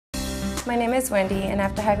My name is Wendy, and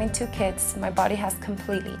after having 2 kids, my body has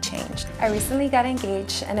completely changed. I recently got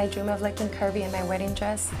engaged, and I dream of looking curvy in my wedding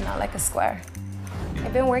dress, not like a square.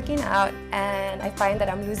 I've been working out, and I find that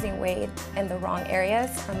I'm losing weight in the wrong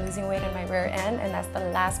areas. I'm losing weight in my rear end, and that's the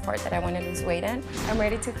last part that I want to lose weight in. I'm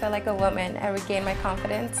ready to feel like a woman and regain my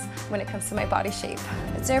confidence when it comes to my body shape.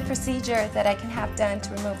 Is there a procedure that I can have done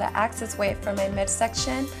to remove the excess weight from my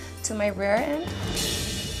midsection to my rear end?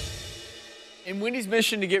 And Wendy's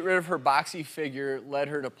mission to get rid of her boxy figure led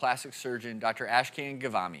her to plastic surgeon Dr. Ashkan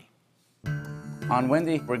Ghavami. On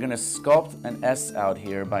Wendy, we're gonna sculpt an S out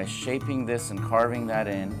here by shaping this and carving that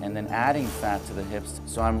in and then adding fat to the hips.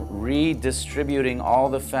 So I'm redistributing all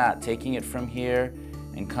the fat, taking it from here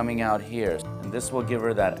and coming out here. And this will give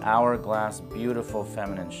her that hourglass, beautiful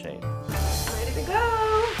feminine shape. Ready to go!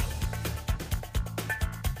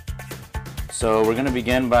 So we're gonna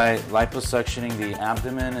begin by liposuctioning the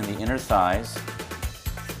abdomen and the inner thighs.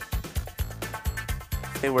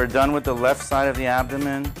 Okay, we're done with the left side of the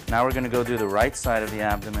abdomen. Now we're gonna go do the right side of the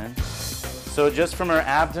abdomen. So just from her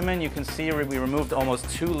abdomen, you can see we removed almost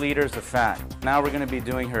 2 liters of fat. Now we're gonna be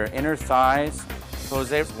doing her inner thighs.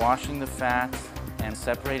 Jose's washing the fat and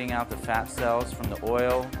separating out the fat cells from the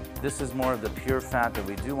oil. This is more of the pure fat that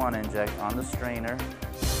we do wanna inject on the strainer.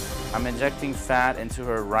 I'm injecting fat into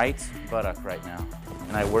her right buttock right now.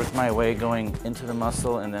 And I work my way going into the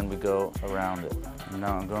muscle and then we go around it. And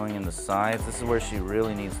now I'm going in the sides. This is where she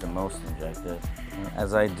really needs the most injected. And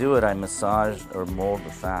as I do it, I massage or mold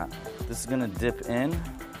the fat. This is gonna dip in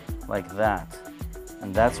like that.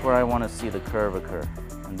 And that's where I wanna see the curve occur.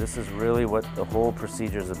 And this is really what the whole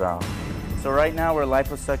procedure is about. So right now we're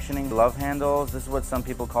liposuctioning love handles. This is what some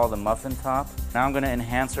people call the muffin top. Now I'm gonna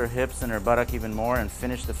enhance her hips and her buttock even more and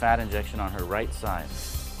finish the fat injection on her right side.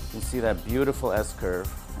 You can see that beautiful S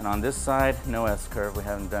curve. And on this side, no S curve, we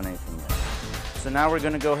haven't done anything yet. So now we're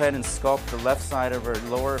gonna go ahead and sculpt the left side of her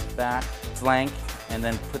lower back flank and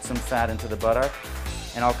then put some fat into the buttock.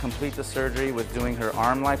 And I'll complete the surgery with doing her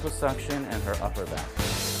arm liposuction and her upper back.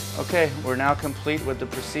 Okay, we're now complete with the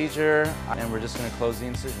procedure and we're just gonna close the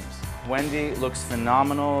incisions. Wendy looks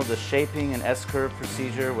phenomenal. The shaping and S-curve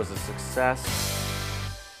procedure was a success.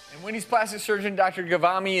 And Wendy's plastic surgeon, Dr.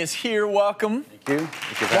 Ghavami, is here. Welcome. Thank you.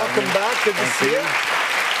 Welcome back. Good to see you.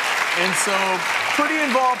 And so, pretty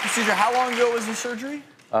involved procedure. How long ago was the surgery?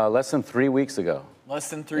 Less than 3 weeks ago. Less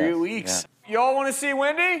than 3 weeks. Yeah. Y'all want to see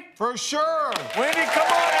Wendy? For sure. Wendy, come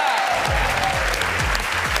on out.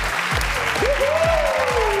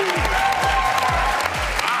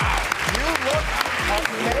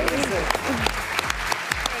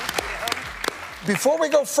 Before we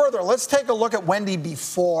go further, let's take a look at Wendy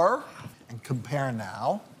before and compare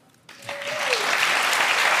now.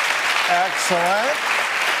 Excellent.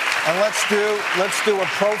 And let's do a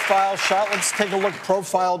profile shot. Let's take a look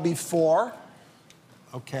profile before.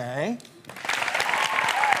 Okay.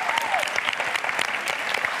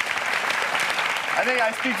 I think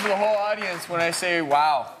I speak for the whole audience when I say,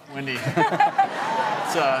 wow, Wendy.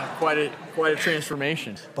 It's quite a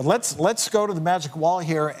transformation. But let's go to the magic wall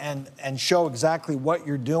here and show exactly what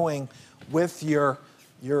you're doing with your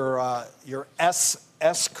S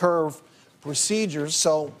curve procedures.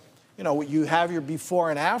 So, you know, you have your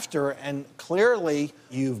before and after, and clearly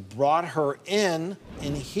you've brought her in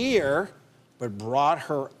here, but brought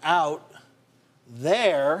her out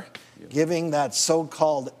there, giving that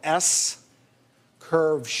so-called S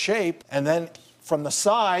curve shape, and then from the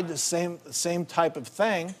side, the same type of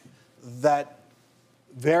thing, that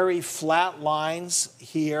very flat lines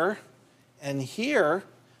here and here.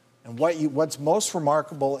 And what's most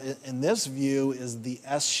remarkable in this view is the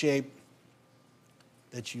S shape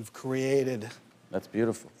that you've created. That's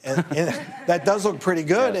beautiful. And that does look pretty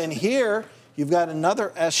good. Yes. And here, you've got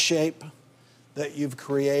another S shape that you've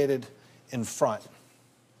created in front.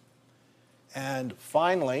 And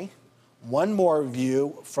finally, one more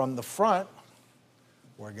view from the front.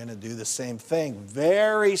 We're gonna do the same thing.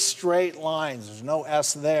 Very straight lines. There's no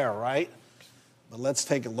S there, right? But let's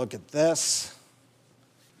take a look at this.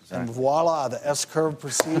 Exactly. And voila, the S-curve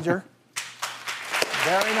procedure.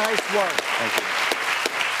 Very nice work. Thank you.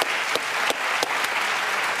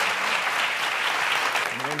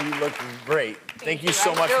 Wendy, you look great. Thank you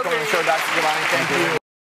so much for coming to the show, Dr. Ghavami. Thank you.